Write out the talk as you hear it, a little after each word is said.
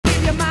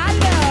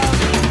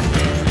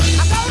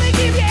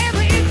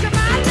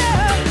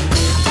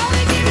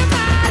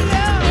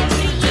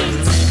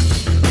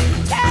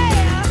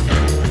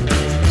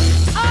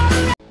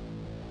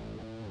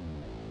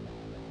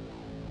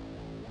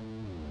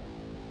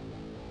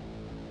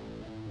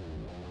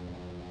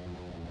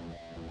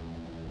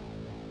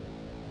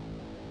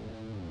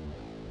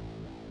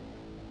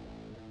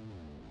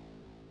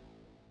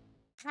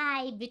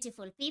Hi,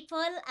 beautiful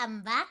people.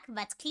 I'm back,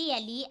 but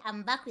clearly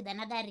I'm back with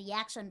another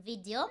reaction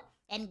video.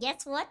 And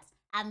guess what?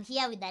 I'm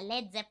here with a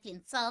Led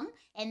Zeppelin song.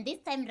 And this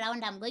time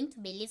round, I'm going to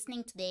be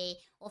listening to the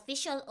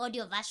official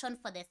audio version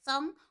for the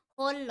song,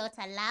 Whole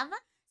Lotta Love.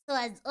 So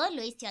as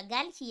always, your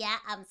girl here,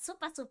 I'm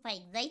super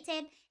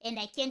excited. And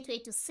I can't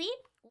wait to see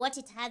what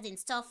it has in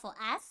store for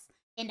us.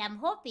 And I'm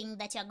hoping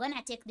that you're going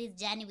to take this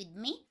journey with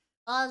me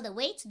all the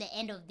way to the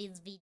end of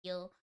this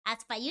video.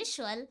 As per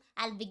usual,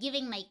 I'll be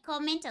giving my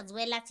comment as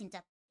well as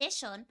interpretation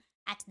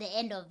at the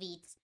end of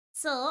it.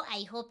 So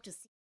I hope to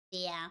see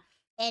you there.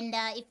 And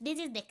if this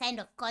is the kind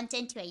of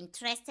content you're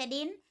interested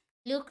in,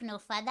 look no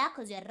further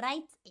because you're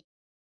right.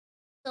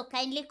 So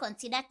kindly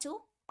consider to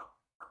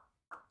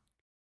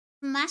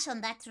smash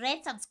on that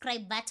red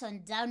subscribe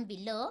button down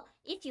below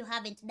if you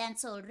haven't done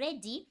so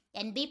already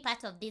and be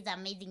part of this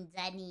amazing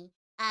journey.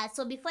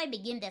 So before I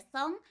begin the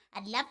song,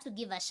 I'd love to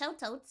give a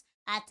shout out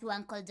to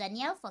Uncle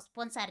Daniel for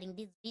sponsoring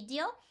this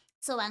video.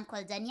 So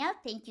Uncle Daniel,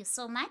 thank you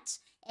so much.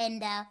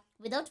 And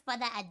without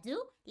further ado,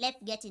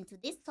 let's get into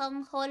this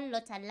song, Whole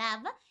Lotta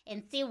Love,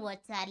 and see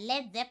what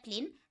Led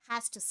Zeppelin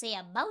has to say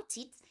about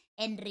it.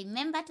 And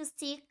remember to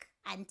stick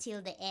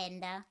until the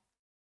end.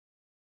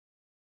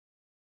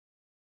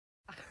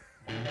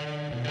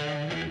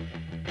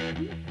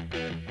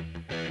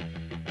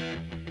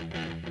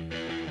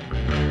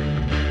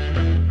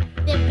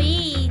 The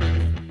beat.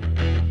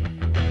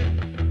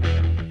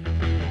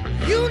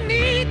 You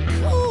need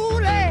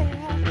cooling,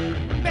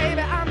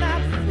 baby, I'm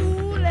not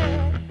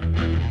fooling.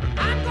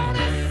 I'm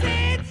gonna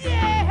send you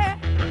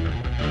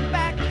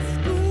back to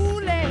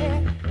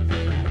schooling.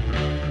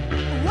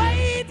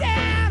 Way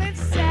down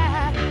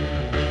inside,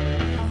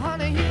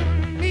 honey, you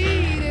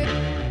need it.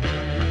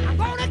 I'm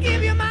gonna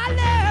give you my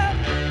love.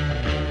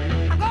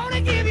 I'm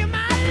gonna give you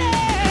my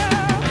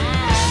love.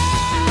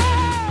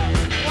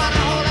 Want a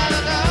whole lot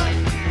of love.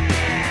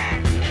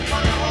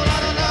 Want a whole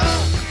lot of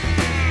love.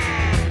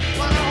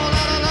 Want a whole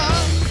lot of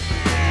love.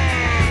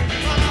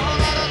 Want a whole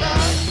lot of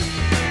love.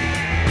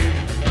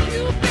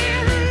 You've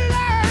been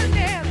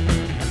learning,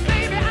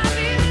 baby, I've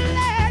been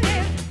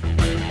learning.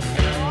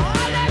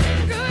 All that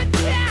good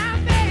time,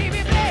 baby,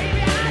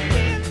 I've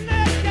been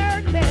learning.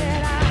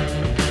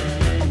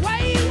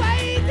 Way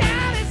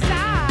down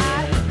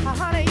inside,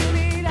 honey, you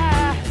need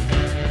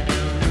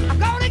I'm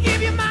gonna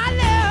give you my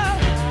love.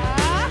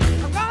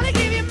 I'm gonna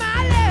give you my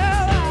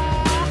love.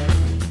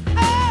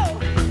 Oh,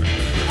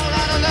 whole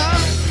lot of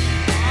love.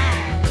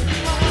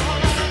 Want a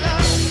whole lot of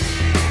love.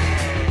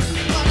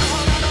 Want a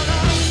whole lot of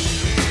love.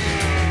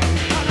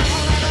 Want a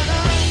whole lot of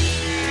love.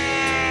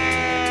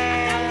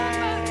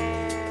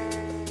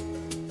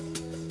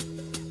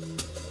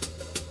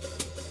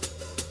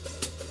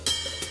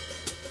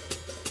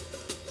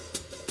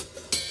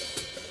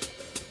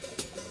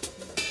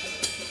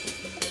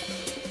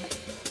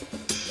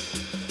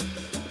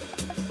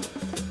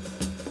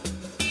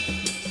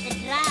 The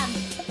drum.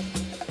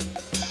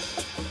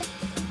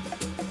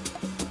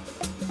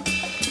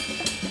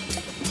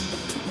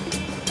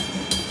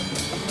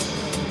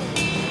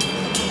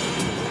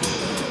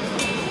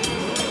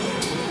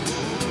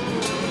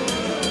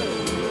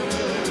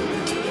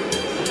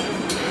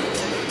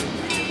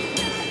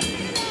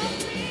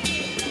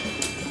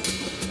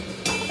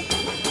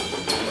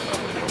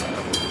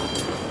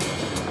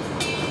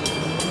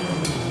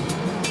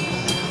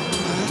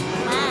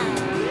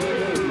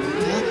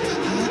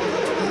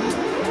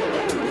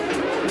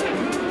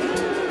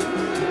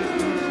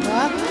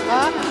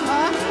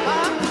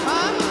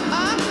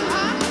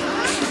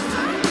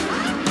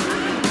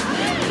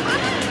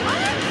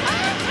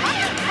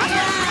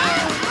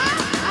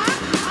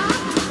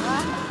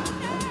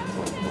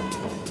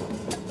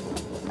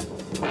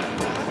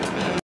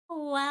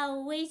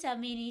 Wow, wait a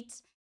minute.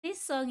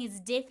 This song is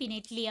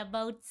definitely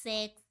about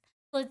sex.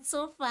 But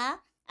so far,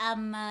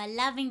 I'm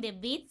loving the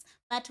beats.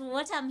 But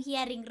what I'm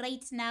hearing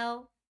right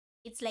now,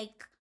 it's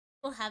like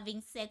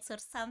having sex or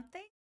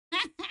something.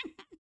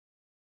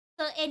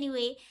 So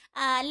anyway,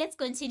 let's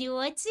continue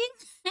watching.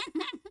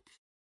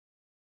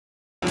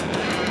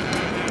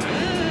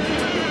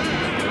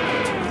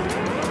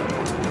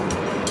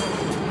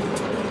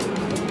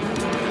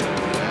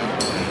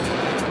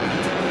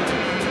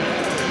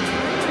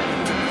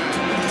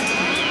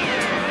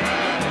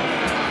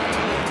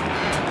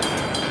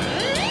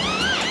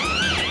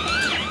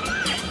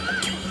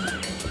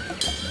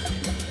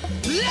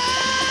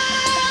 Love!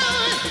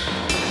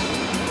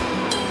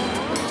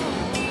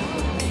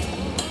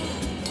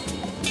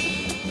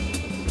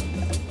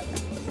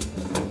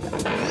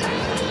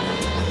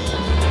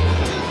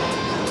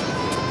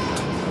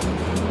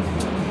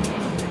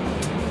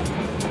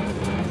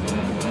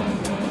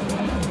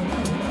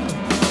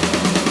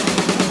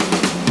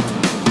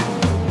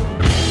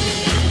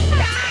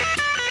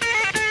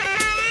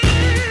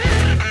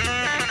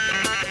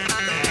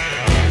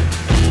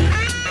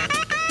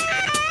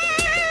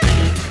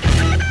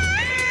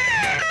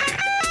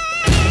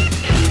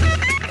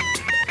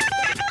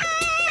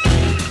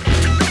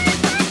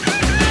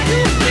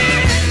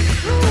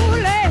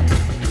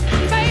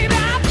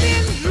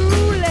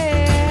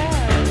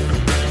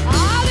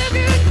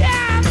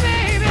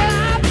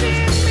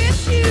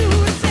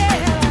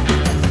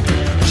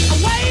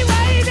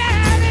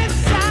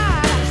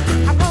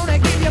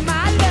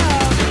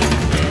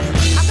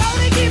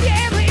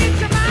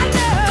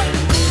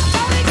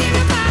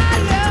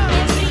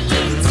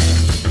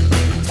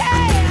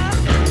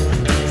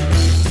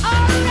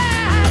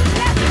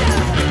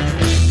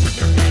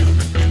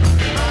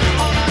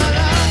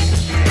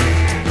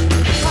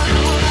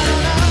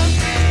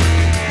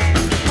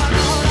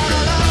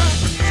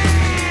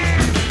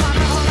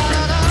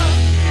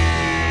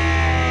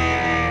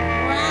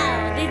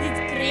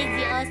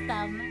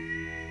 awesome.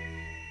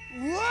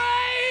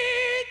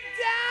 Way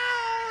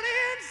down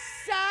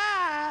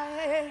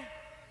inside.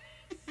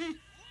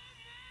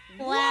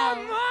 Wow.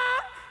 Woman,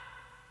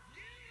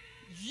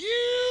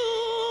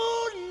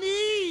 you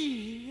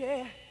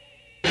need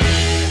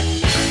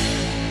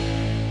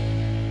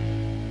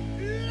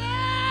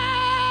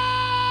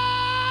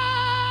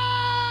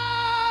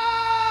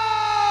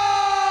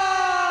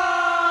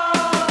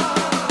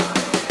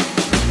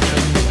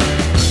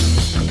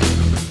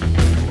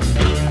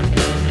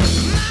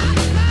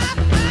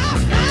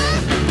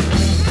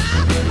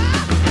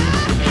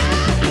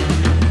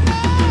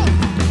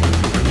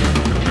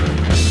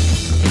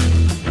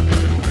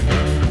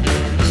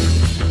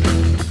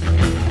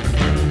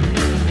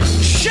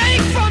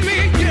shake for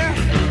me, yeah.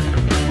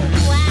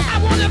 I Wow.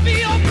 wanna be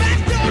your back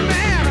door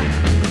man.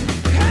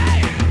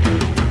 Hey,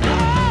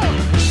 oh,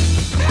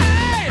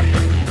 hey,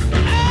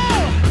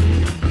 oh,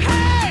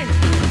 hey,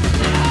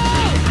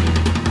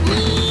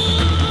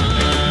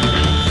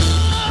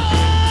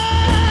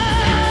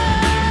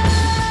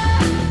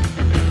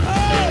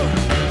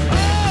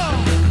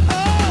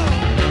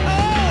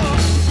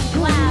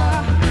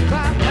 Wow.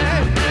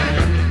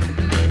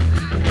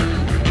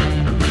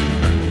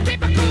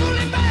 keep it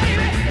coolin',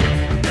 baby.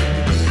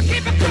 I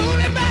keep it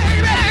coolin',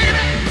 baby.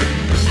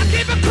 I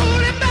keep it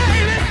coolin',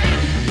 baby.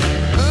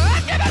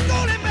 I keep it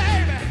coolin',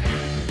 baby.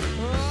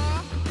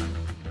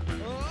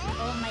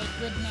 Oh my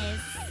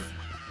goodness.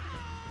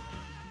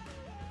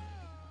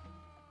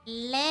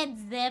 Led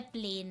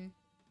Zeppelin.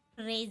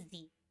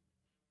 Crazy.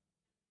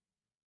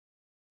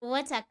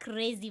 What a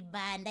crazy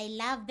band. I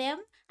love them.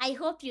 I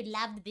hope you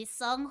loved this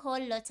song,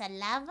 Whole Lotta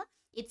Love.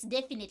 It's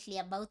definitely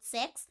about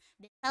sex.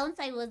 The sounds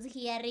I was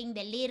hearing,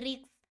 the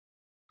lyrics.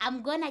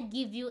 I'm gonna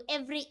give you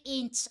every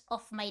inch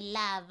of my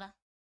love.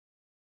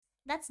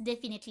 That's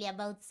definitely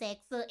about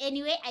sex. So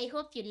anyway, I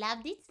hope you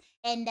loved it.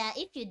 And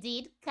if you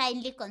did,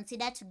 kindly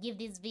consider to give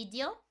this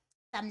video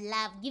some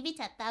love. Give it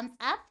a thumbs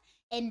up.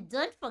 And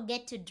don't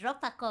forget to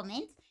drop a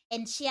comment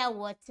and share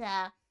what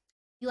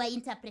your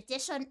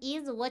interpretation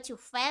is, what you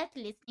felt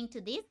listening to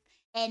this.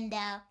 And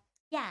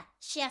yeah,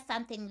 share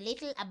something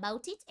little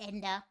about it.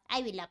 And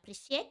I will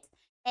appreciate.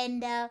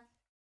 And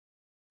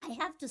I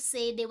have to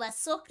say they were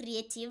so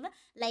creative.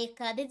 Like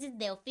this is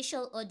the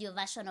official audio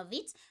version of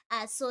it.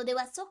 So they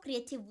were so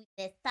creative with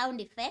the sound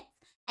effects.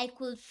 I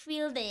could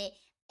feel the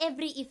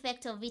every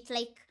effect of it,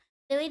 like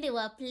the way they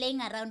were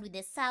playing around with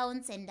the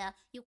sounds, and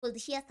you could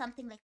hear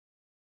something like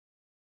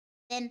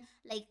then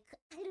like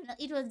I don't know.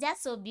 It was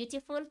just so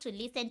beautiful to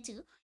listen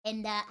to,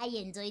 and I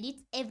enjoyed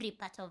it every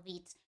part of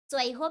it. So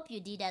I hope you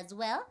did as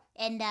well.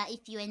 And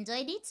if you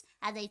enjoyed it,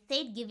 as I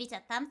said, give it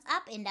a thumbs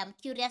up. And I'm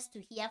curious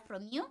to hear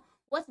from you.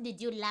 What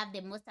did you love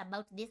the most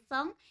about this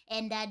song?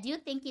 And do you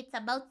think it's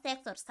about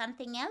sex or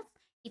something else?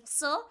 If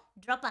so,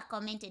 drop a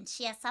comment and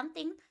share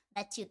something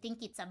that you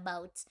think it's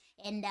about.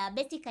 And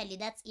basically,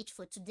 that's it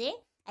for today.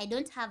 I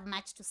don't have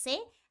much to say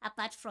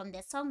apart from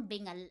the song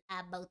being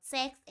about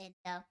sex. And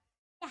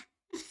yeah.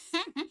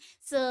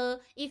 So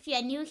if you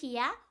are new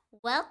here,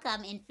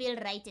 welcome and feel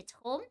right at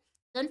home.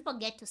 Don't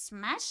forget to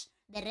smash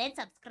the red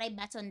subscribe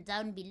button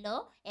down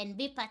below and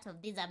be part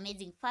of this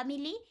amazing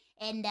family.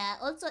 And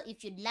also,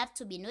 if you'd love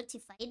to be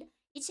notified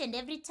each and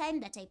every time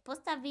that I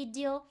post a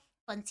video,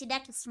 consider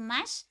to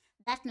smash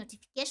that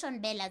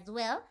notification bell as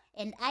well.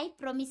 And I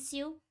promise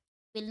you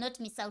will not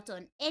miss out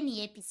on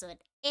any episode,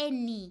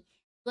 any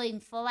going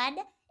forward.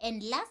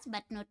 And last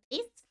but not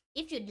least,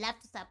 if you'd love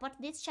to support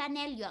this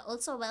channel, you are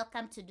also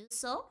welcome to do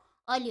so.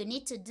 All you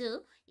need to do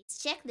is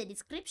check the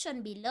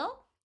description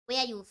below,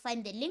 where you will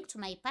find the link to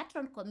my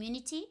Patreon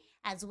community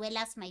as well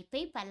as my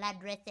PayPal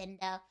address. And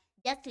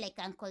just like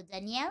Uncle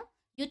Daniel,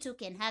 you too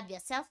can have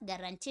yourself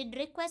guaranteed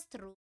requests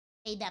through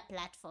either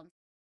platform.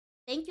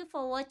 Thank you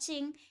for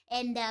watching.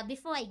 And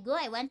before I go,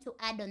 I want to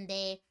add on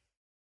the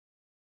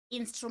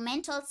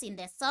instrumentals in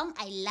the song.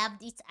 I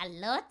loved it a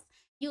lot.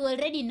 You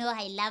already know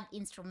I love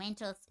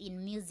instrumentals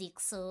in music,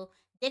 so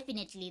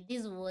definitely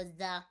this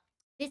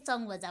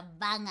song was a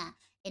banger,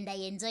 and I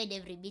enjoyed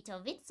every bit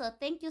of it. So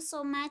thank you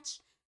so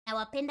much.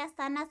 Nawapenda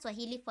sana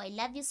Swahili for I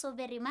love you so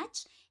very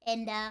much.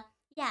 And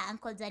yeah,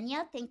 Uncle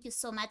Daniel, thank you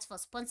so much for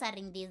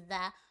sponsoring this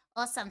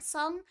awesome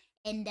song.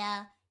 And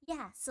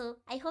yeah, so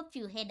I hope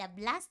you had a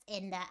blast,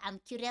 and I'm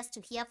curious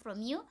to hear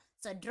from you.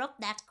 So drop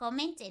that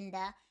comment, and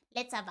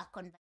let's have a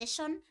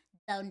conversation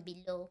down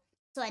below.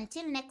 So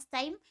until next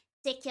time,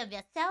 take care of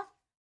yourself,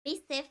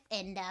 be safe,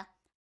 and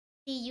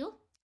see you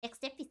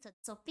next episode.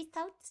 So peace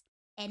out,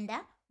 and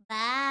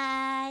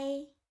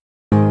bye.